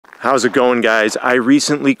How's it going, guys? I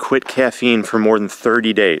recently quit caffeine for more than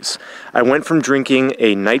 30 days. I went from drinking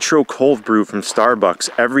a nitro cold brew from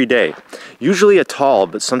Starbucks every day, usually a tall,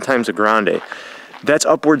 but sometimes a grande. That's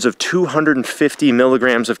upwards of 250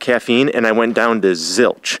 milligrams of caffeine, and I went down to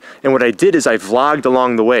zilch. And what I did is I vlogged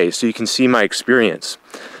along the way so you can see my experience.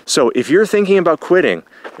 So if you're thinking about quitting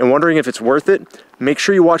and wondering if it's worth it, make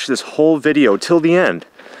sure you watch this whole video till the end,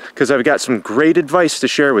 because I've got some great advice to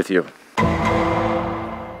share with you.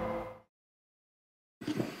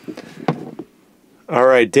 All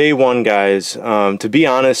right, day one, guys. To be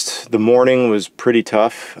honest, the morning was pretty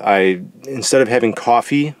tough. Instead of having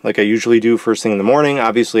coffee like I usually do first thing in the morning,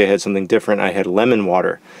 obviously I had something different. I had lemon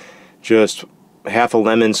water, just half a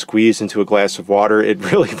lemon squeezed into a glass of water. It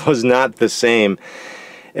really was not the same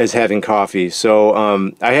as having coffee. So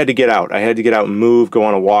I had to get out. I had to get out and move, go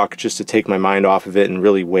on a walk just to take my mind off of it and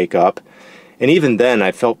really wake up. And even then,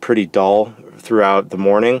 I felt pretty dull throughout the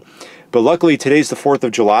morning. But luckily, today's the 4th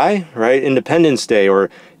of July, right? Independence Day, or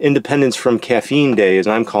Independence from Caffeine Day, as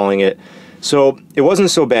I'm calling it. So it wasn't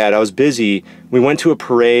so bad. I was busy. We went to a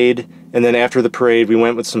parade, and then after the parade, we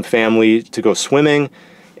went with some family to go swimming.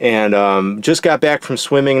 And just got back from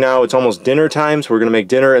swimming now. It's almost dinner time, so we're going to make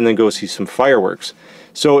dinner and then go see some fireworks.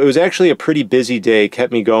 So it was actually a pretty busy day,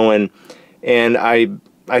 kept me going, and I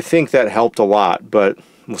think that helped a lot, but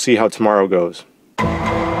we'll see how tomorrow goes.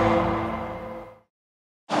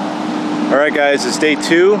 Alright guys, it's day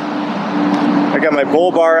 2. I got my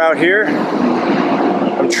bull bar out here.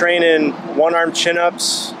 I'm training one-arm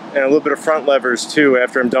chin-ups and a little bit of front levers too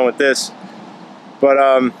after I'm done with this. But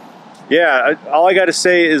yeah, all I gotta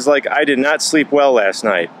say is, like, I did not sleep well last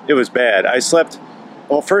night. It was bad. I slept,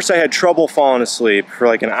 well, first I had trouble falling asleep for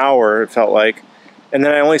like an hour, it felt like, and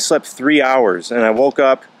then I only slept 3 hours, and I woke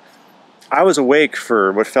up, I was awake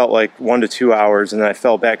for what felt like 1 to 2 hours, and then I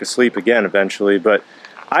fell back asleep again eventually, but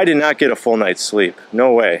I did not get a full night's sleep.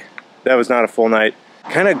 No way. That was not a full night.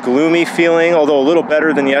 Kind of gloomy feeling, although a little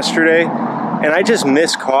better than yesterday. And I just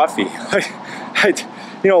miss coffee.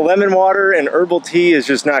 You know, lemon water and herbal tea is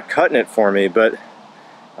just not cutting it for me, but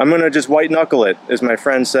I'm gonna just white knuckle it, as my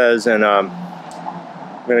friend says, and I'm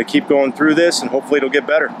gonna keep going through this and hopefully it'll get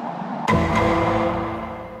better.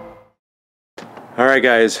 All right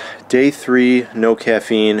guys, day 3, no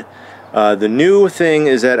caffeine. The new thing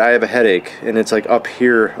is that I have a headache, and it's like up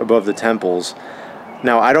here above the temples.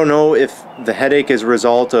 Now, I don't know if the headache is a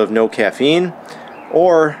result of no caffeine,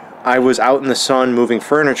 or I was out in the sun moving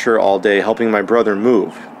furniture all day helping my brother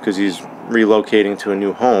move, because he's relocating to a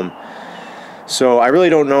new home. So I really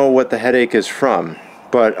don't know what the headache is from,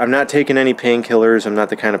 but I'm not taking any painkillers. I'm not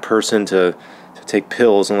the kind of person to take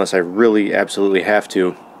pills unless I really absolutely have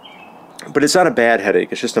to. But it's not a bad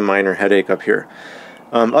headache, it's just a minor headache up here.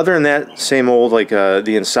 Other than that, same old, like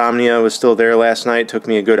the insomnia was still there last night. Took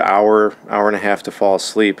me a good hour and a half to fall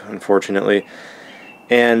asleep, unfortunately.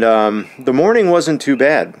 And the morning wasn't too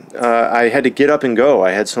bad. I had to get up and go.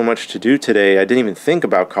 I had so much to do today, I didn't even think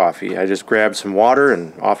about coffee. I just grabbed some water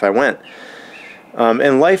and off I went.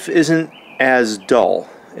 And life isn't as dull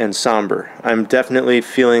and somber. I'm definitely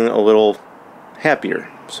feeling a little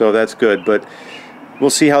happier, so that's good. But we'll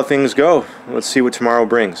see how things go. Let's see what tomorrow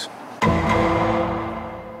brings.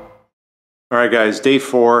 Alright guys, day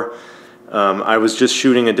 4. I was just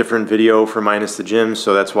shooting a different video for Minus the Gym,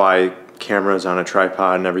 so that's why camera's on a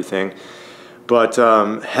tripod and everything. But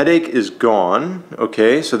headache is gone.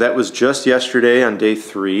 Okay, so that was just yesterday on day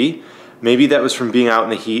 3. Maybe that was from being out in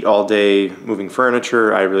the heat all day moving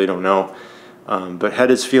furniture, I really don't know. But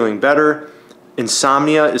head is feeling better.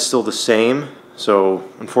 Insomnia is still the same. So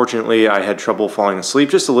unfortunately I had trouble falling asleep,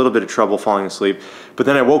 just a little bit of trouble falling asleep, but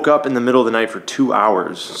then I woke up in the middle of the night for 2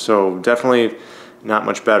 hours, so definitely not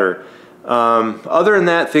much better. Other than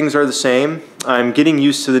that, things are the same. I'm getting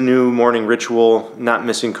used to the new morning ritual, not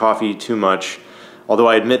missing coffee too much, although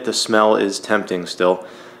I admit the smell is tempting still.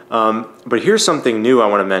 But here's something new I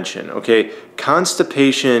want to mention, okay?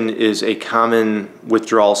 Constipation is a common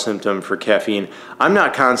withdrawal symptom for caffeine. I'm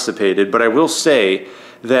not constipated, but I will say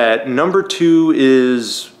that number 2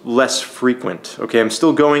 is less frequent. Okay, I'm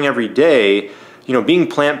still going every day. You know, being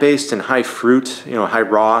plant-based and high fruit, you know, high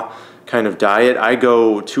raw kind of diet, I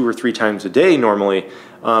go 2 or 3 times a day normally.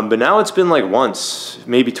 But now it's been like once,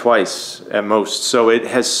 maybe twice at most. So it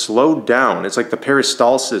has slowed down. It's like the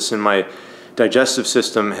peristalsis in my digestive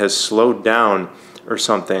system has slowed down or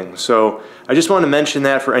something. So I just want to mention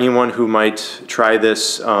that for anyone who might try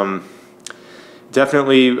this.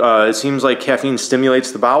 Definitely, it seems like caffeine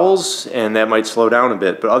stimulates the bowels, and that might slow down a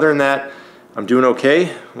bit. But other than that, I'm doing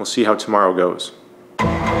okay. We'll see how tomorrow goes.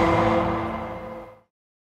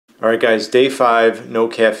 All right, guys, day 5, no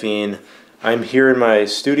caffeine. I'm here in my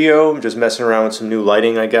studio, just messing around with some new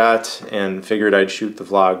lighting I got and figured I'd shoot the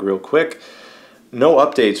vlog real quick. No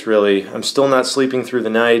updates really. I'm still not sleeping through the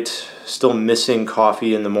night, still missing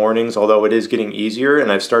coffee in the mornings, although it is getting easier,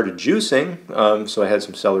 and I've started juicing, so I had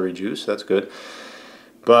some celery juice, that's good.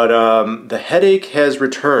 But the headache has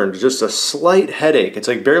returned, just a slight headache. It's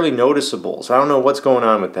like barely noticeable, so I don't know what's going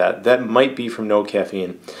on with that. That might be from no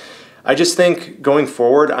caffeine. I just think going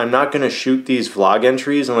forward, I'm not going to shoot these vlog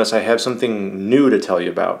entries unless I have something new to tell you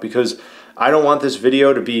about, because I don't want this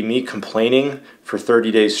video to be me complaining for 30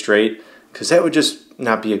 days straight, because that would just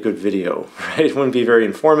not be a good video, right? It wouldn't be very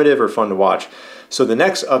informative or fun to watch. So the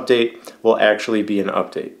next update will actually be an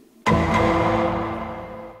update.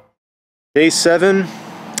 Day 7,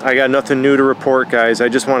 I got nothing new to report, guys. I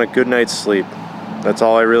just want a good night's sleep. That's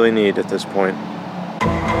all I really need at this point.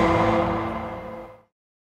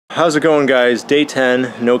 How's it going, guys? Day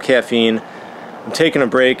 10, no caffeine. I'm taking a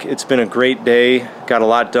break. It's been a great day. Got a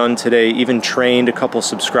lot done today. Even trained a couple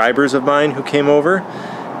subscribers of mine who came over.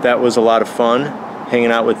 That was a lot of fun,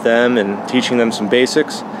 hanging out with them and teaching them some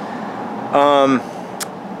basics.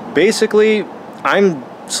 Basically,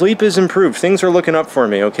 sleep is improved. Things are looking up for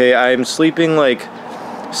me, okay? I'm sleeping like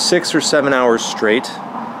 6 or 7 hours straight,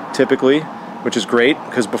 typically, which is great,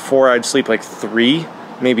 because before I'd sleep like 3,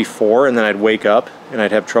 maybe 4, and then I'd wake up and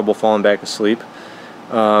I'd have trouble falling back asleep.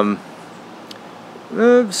 Still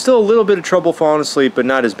a little bit of trouble falling asleep, but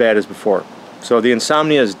not as bad as before. So the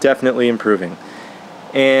insomnia is definitely improving.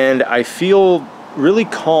 And I feel really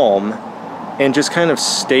calm and just kind of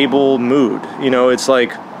stable mood. You know, it's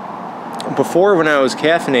like before when I was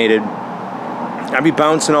caffeinated, I'd be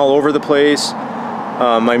bouncing all over the place.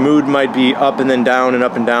 My mood might be up and then down and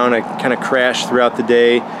up and down. I kind of crash throughout the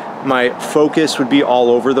day. My focus would be all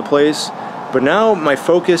over the place. But now my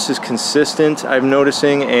focus is consistent, I'm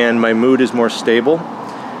noticing, and my mood is more stable.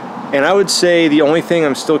 And I would say the only thing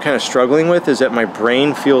I'm still kind of struggling with is that my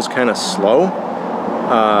brain feels kind of slow.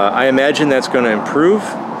 I imagine that's going to improve.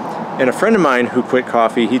 And a friend of mine who quit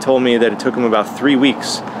coffee, he told me that it took him about 3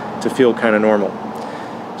 weeks to feel kind of normal.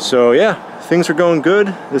 So yeah, things are going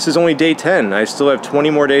good. This is only day 10. I still have 20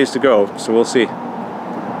 more days to go, so we'll see.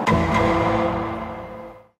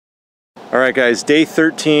 Alright guys, day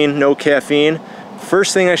 13, no caffeine.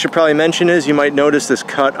 First thing I should probably mention is you might notice this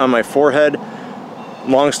cut on my forehead.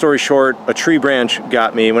 Long story short, a tree branch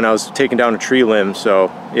got me when I was taking down a tree limb, so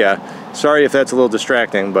yeah. Sorry if that's a little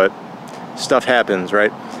distracting, but stuff happens,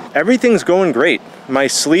 right? Everything's going great. My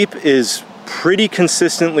sleep is pretty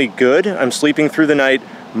consistently good. I'm sleeping through the night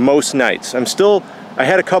most nights. I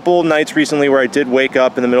had a couple nights recently where I did wake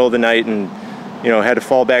up in the middle of the night and had to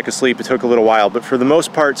fall back asleep. It took a little while, but for the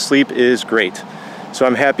most part, sleep is great. So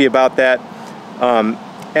I'm happy about that.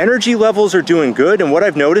 Energy levels are doing good, and what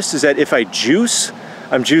I've noticed is that if I juice,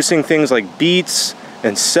 I'm juicing things like beets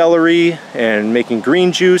and celery and making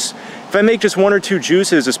green juice. If I make just 1 or 2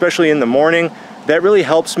 juices, especially in the morning, that really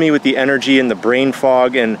helps me with the energy and the brain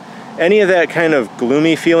fog and any of that kind of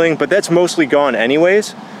gloomy feeling, but that's mostly gone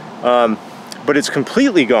anyways. But it's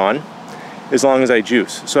completely gone as long as I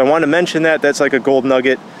juice. So I want to mention that. That's like a gold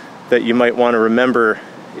nugget that you might want to remember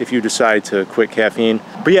if you decide to quit caffeine.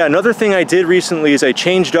 But yeah, another thing I did recently is I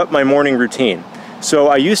changed up my morning routine. So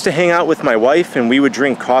I used to hang out with my wife and we would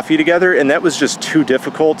drink coffee together, and that was just too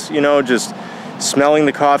difficult, just smelling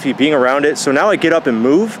the coffee, being around it. So now I get up and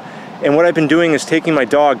move, and what I've been doing is taking my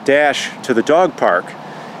dog Dash to the dog park,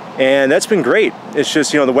 and that's been great. It's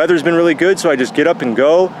just, the weather's been really good, so I just get up and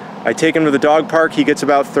go. I take him to the dog park. He gets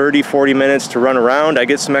about 30-40 minutes to run around. I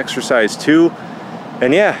get some exercise too.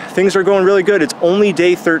 And yeah, things are going really good. It's only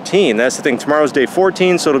day 13. That's the thing. Tomorrow's day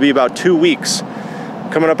 14, so it'll be about 2 weeks.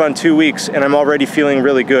 Coming up on 2 weeks, and I'm already feeling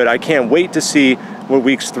really good. I can't wait to see what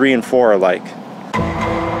weeks 3 and 4 are like.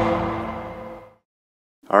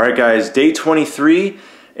 All right, guys, day 23.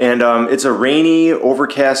 And it's a rainy,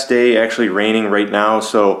 overcast day, actually raining right now,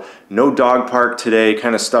 so no dog park today,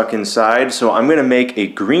 kind of stuck inside. So I'm gonna make a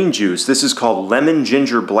green juice. This is called Lemon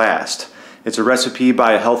Ginger Blast. It's a recipe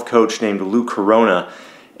by a health coach named Lou Corona.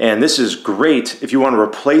 And this is great if you want to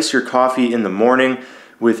replace your coffee in the morning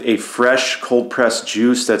with a fresh cold pressed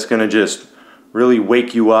juice that's gonna just really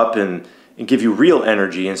wake you up and give you real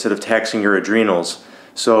energy instead of taxing your adrenals.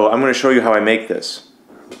 So I'm gonna show you how I make this.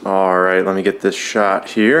 All right, let me get this shot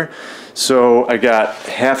here. So I got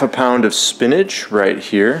half a pound of spinach right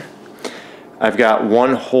here. I've got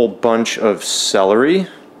 1 whole bunch of celery,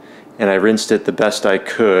 and I rinsed it the best I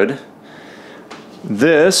could.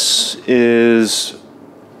 This is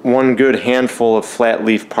 1 good handful of flat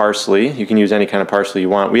leaf parsley. You can use any kind of parsley you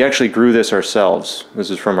want. We actually grew this ourselves. This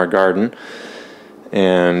is from our garden.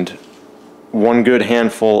 And one good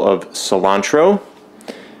handful of cilantro,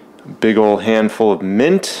 big old handful of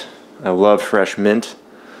mint. I love fresh mint.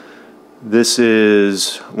 This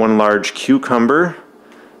is one large cucumber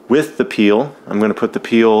with the peel. I'm going to put the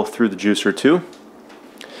peel through the juicer too.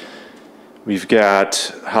 We've got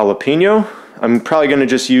jalapeno. I'm probably going to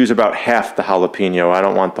just use about half the jalapeno. I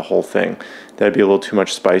don't want the whole thing. That'd be a little too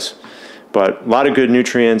much spice. But a lot of good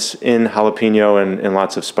nutrients in jalapeno and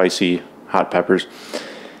lots of spicy hot peppers.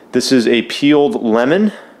 This is a peeled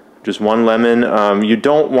lemon, just one lemon. You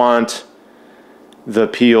don't want the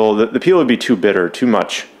peel. The peel would be too bitter, too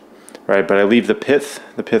much, right? But I leave the pith.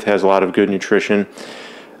 The pith has a lot of good nutrition.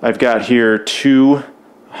 I've got here 2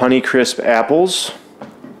 Honeycrisp apples.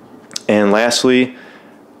 And lastly,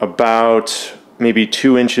 about maybe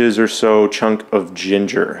 2 inches or so chunk of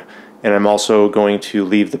ginger. And I'm also going to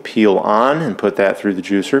leave the peel on and put that through the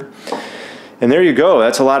juicer. And there you go.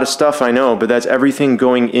 That's a lot of stuff, I know, but that's everything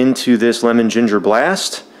going into this lemon ginger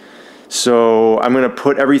blast. So I'm going to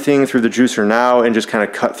put everything through the juicer now and just kind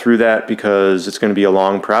of cut through that because it's going to be a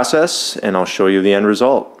long process, and I'll show you the end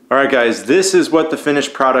result. All right, guys, this is what the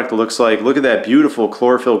finished product looks like. Look at that beautiful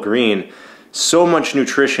chlorophyll green. So much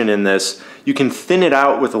nutrition in this. You can thin it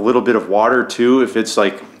out with a little bit of water too if it's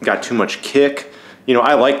like got too much kick. You know,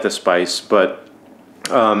 I like the spice, but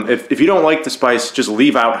if you don't like the spice, just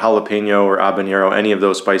leave out jalapeno or habanero, any of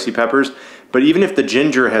those spicy peppers. But even if the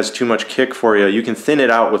ginger has too much kick for you, you can thin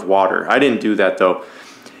it out with water. I didn't do that though.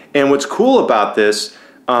 And what's cool about this,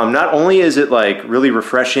 not only is it like really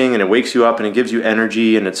refreshing and it wakes you up and it gives you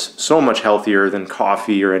energy and it's so much healthier than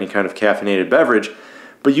coffee or any kind of caffeinated beverage,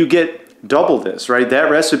 but you get double this, right?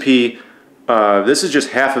 That recipe, this is just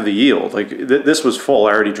half of the yield. Like this was full,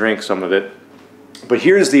 I already drank some of it. But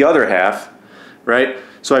here's the other half, right?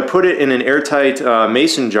 So I put it in an airtight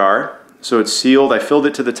mason jar, so it's sealed. I filled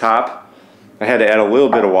it to the top. I had to add a little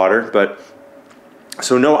bit of water, but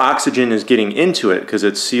so no oxygen is getting into it because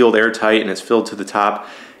it's sealed airtight and it's filled to the top.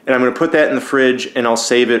 And I'm gonna put that in the fridge and I'll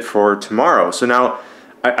save it for tomorrow. So now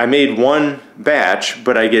I made 1 batch,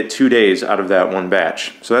 but I get 2 days out of that 1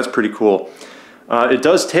 batch. So that's pretty cool. It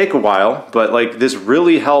does take a while, but like this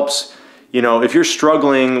really helps, you know, if you're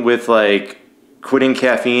struggling with like quitting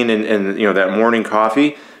caffeine and you know, that morning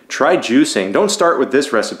coffee, try juicing. Don't start with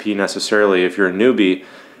this recipe necessarily if you're a newbie,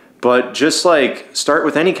 but just like start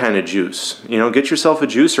with any kind of juice. You know, get yourself a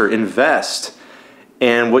juicer, invest.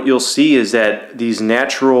 And what you'll see is that these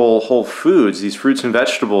natural whole foods, these fruits and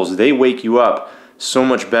vegetables, they wake you up so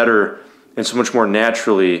much better and so much more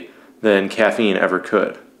naturally than caffeine ever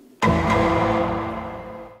could.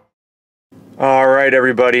 All right,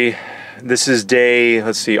 everybody. This is day,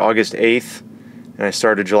 let's see, August 8th, and I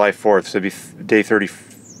started July 4th, so it'd be day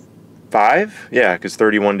 35? Yeah, because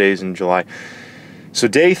 31 days in July. So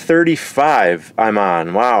day 35 I'm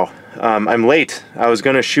on. Wow. I'm late. I was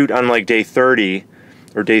going to shoot on like day 30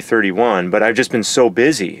 or day 31, but I've just been so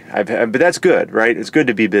busy. But that's good, right? It's good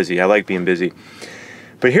to be busy. I like being busy.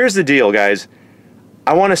 But here's the deal, guys.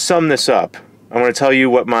 I want to sum this up. I want to tell you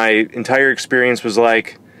what my entire experience was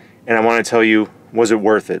like, and I want to tell you, was it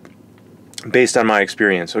worth it? Based on my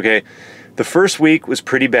experience, okay? The first week was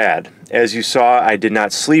pretty bad. As you saw, I did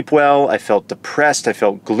not sleep well. I felt depressed. I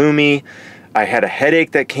felt gloomy. I had a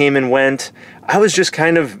headache that came and went. I was just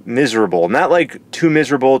kind of miserable. Not like too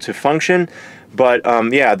miserable to function, but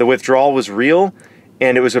yeah, the withdrawal was real.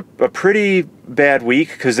 And it was a pretty bad week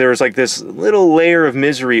because there was like this little layer of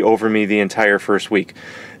misery over me the entire first week.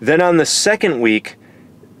 Then on the second week,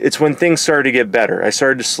 it's when things started to get better. I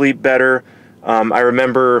started to sleep better. I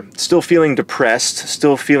remember still feeling depressed,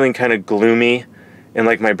 still feeling kind of gloomy, and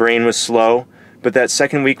like my brain was slow. But that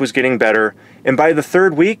second week was getting better. And by the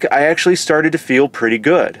third week, I actually started to feel pretty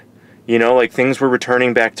good. You know, like things were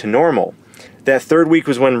returning back to normal. That third week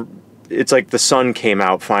was when it's like the sun came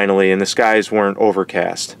out finally and the skies weren't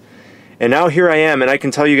overcast. And now here I am, and I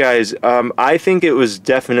can tell you guys, I think it was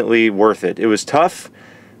definitely worth it. It was tough,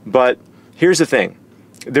 but here's the thing.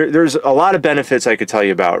 There's a lot of benefits I could tell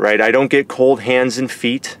you about, right? I don't get cold hands and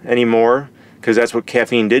feet anymore because that's what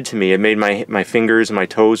caffeine did to me. It made my fingers and my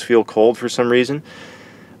toes feel cold for some reason.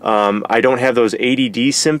 I don't have those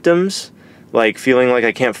ADD symptoms, like feeling like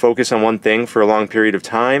I can't focus on one thing for a long period of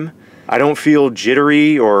time. I don't feel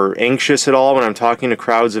jittery or anxious at all when I'm talking to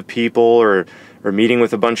crowds of people or meeting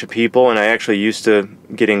with a bunch of people, and I actually used to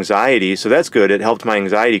get anxiety, so that's good. It helped my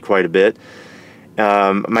anxiety quite a bit.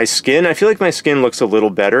 My skin, I feel like my skin looks a little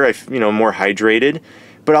better, more hydrated,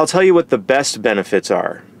 but I'll tell you what the best benefits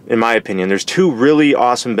are, in my opinion. There's 2 really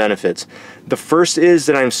awesome benefits. The first is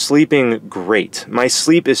that I'm sleeping great. My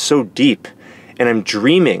sleep is so deep, and I'm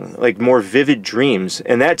dreaming, like more vivid dreams.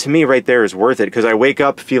 And that to me right there is worth it, because I wake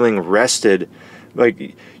up feeling rested. Like,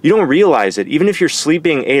 you don't realize it. Even if you're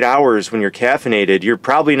sleeping 8 hours when you're caffeinated, you're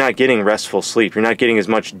probably not getting restful sleep. You're not getting as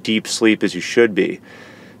much deep sleep as you should be.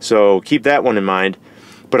 So keep that one in mind.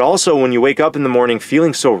 But also, when you wake up in the morning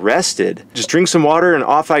feeling so rested, just drink some water and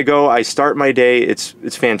off I go. I start my day. It's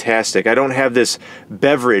fantastic. I don't have this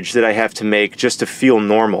beverage that I have to make just to feel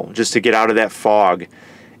normal, just to get out of that fog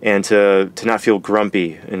and to not feel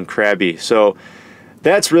grumpy and crabby. So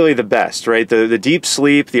that's really the best, right? The deep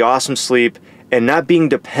sleep, the awesome sleep, and not being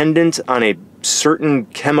dependent on a certain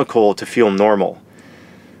chemical to feel normal.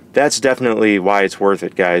 That's definitely why it's worth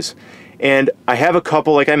it, guys. And I have a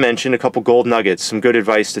couple, like I mentioned, a couple gold nuggets, some good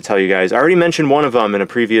advice to tell you guys. I already mentioned one of them in a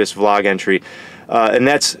previous vlog entry, and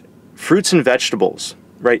that's fruits and vegetables,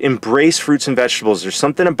 right? Embrace fruits and vegetables. There's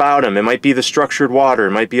something about them. It might be the structured water.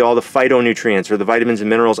 It might be all the phytonutrients or the vitamins and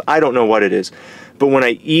minerals. I don't know what it is. But when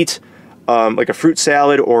I eat like a fruit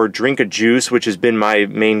salad or drink a juice, which has been my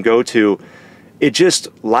main go-to, it just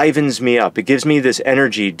livens me up. It gives me this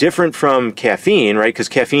energy different from caffeine, right? Because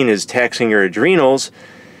caffeine is taxing your adrenals.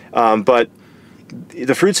 But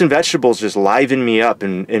the fruits and vegetables just liven me up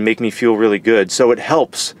and make me feel really good. So it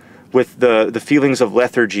helps with the feelings of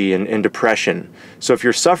lethargy and depression. So if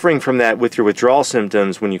you're suffering from that with your withdrawal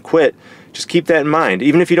symptoms when you quit, just keep that in mind.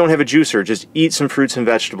 Even if you don't have a juicer, just eat some fruits and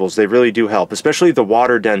vegetables. They really do help, especially the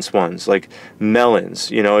water-dense ones like melons.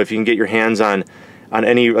 You know, if you can get your hands on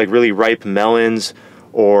any like really ripe melons,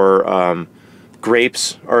 or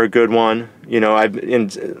grapes are a good one. You know,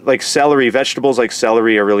 like celery, vegetables like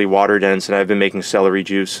celery are really water dense, and I've been making celery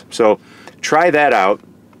juice. So try that out.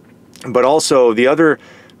 But also, the other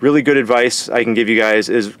really good advice I can give you guys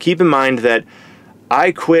is keep in mind that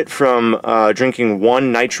I quit from drinking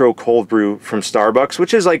one nitro cold brew from Starbucks,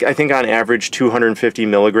 which is like, I think on average 250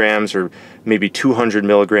 milligrams or maybe 200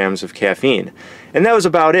 milligrams of caffeine. And that was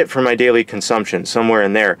about it for my daily consumption, somewhere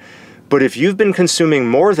in there. But if you've been consuming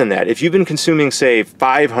more than that, if you've been consuming, say,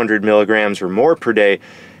 500 milligrams or more per day,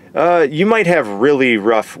 you might have really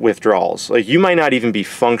rough withdrawals. Like, you might not even be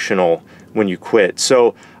functional when you quit.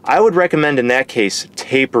 So I would recommend in that case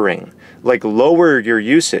tapering, like lower your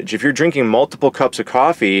usage. If you're drinking multiple cups of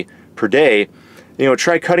coffee per day, you know,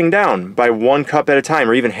 try cutting down by 1 cup at a time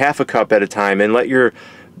or even half a cup at a time, and let your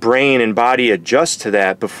brain and body adjust to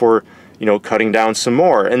that before, you know, cutting down some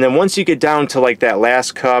more. And then once you get down to like that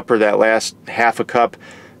last cup or that last half a cup,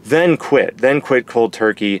 then quit cold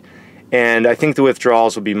turkey. And I think the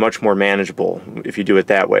withdrawals will be much more manageable if you do it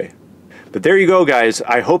that way. But there you go, guys.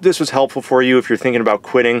 I hope this was helpful for you if you're thinking about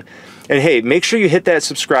quitting. And hey, make sure you hit that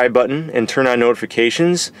subscribe button and turn on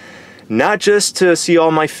notifications, not just to see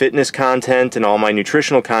all my fitness content and all my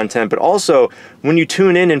nutritional content, but also when you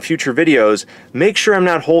tune in future videos, make sure I'm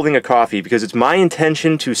not holding a coffee, because it's my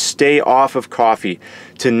intention to stay off of coffee,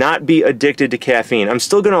 to not be addicted to caffeine. I'm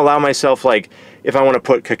still going to allow myself, like, if I want to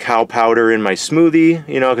put cacao powder in my smoothie,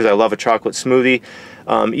 you know, because I love a chocolate smoothie,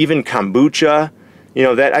 even kombucha, you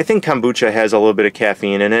know, that I think kombucha has a little bit of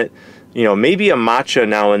caffeine in it. You know, maybe a matcha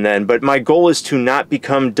now and then, but my goal is to not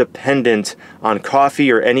become dependent on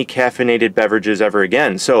coffee or any caffeinated beverages ever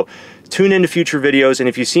again. So tune into future videos, and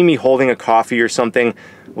if you see me holding a coffee or something,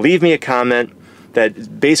 leave me a comment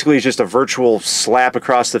that basically is just a virtual slap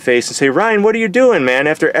across the face and say, Ryan, what are you doing, man?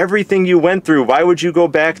 After everything you went through, why would you go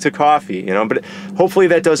back to coffee? You know, but hopefully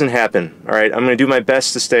that doesn't happen. All right, I'm going to do my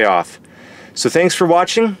best to stay off. So thanks for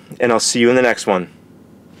watching, and I'll see you in the next one.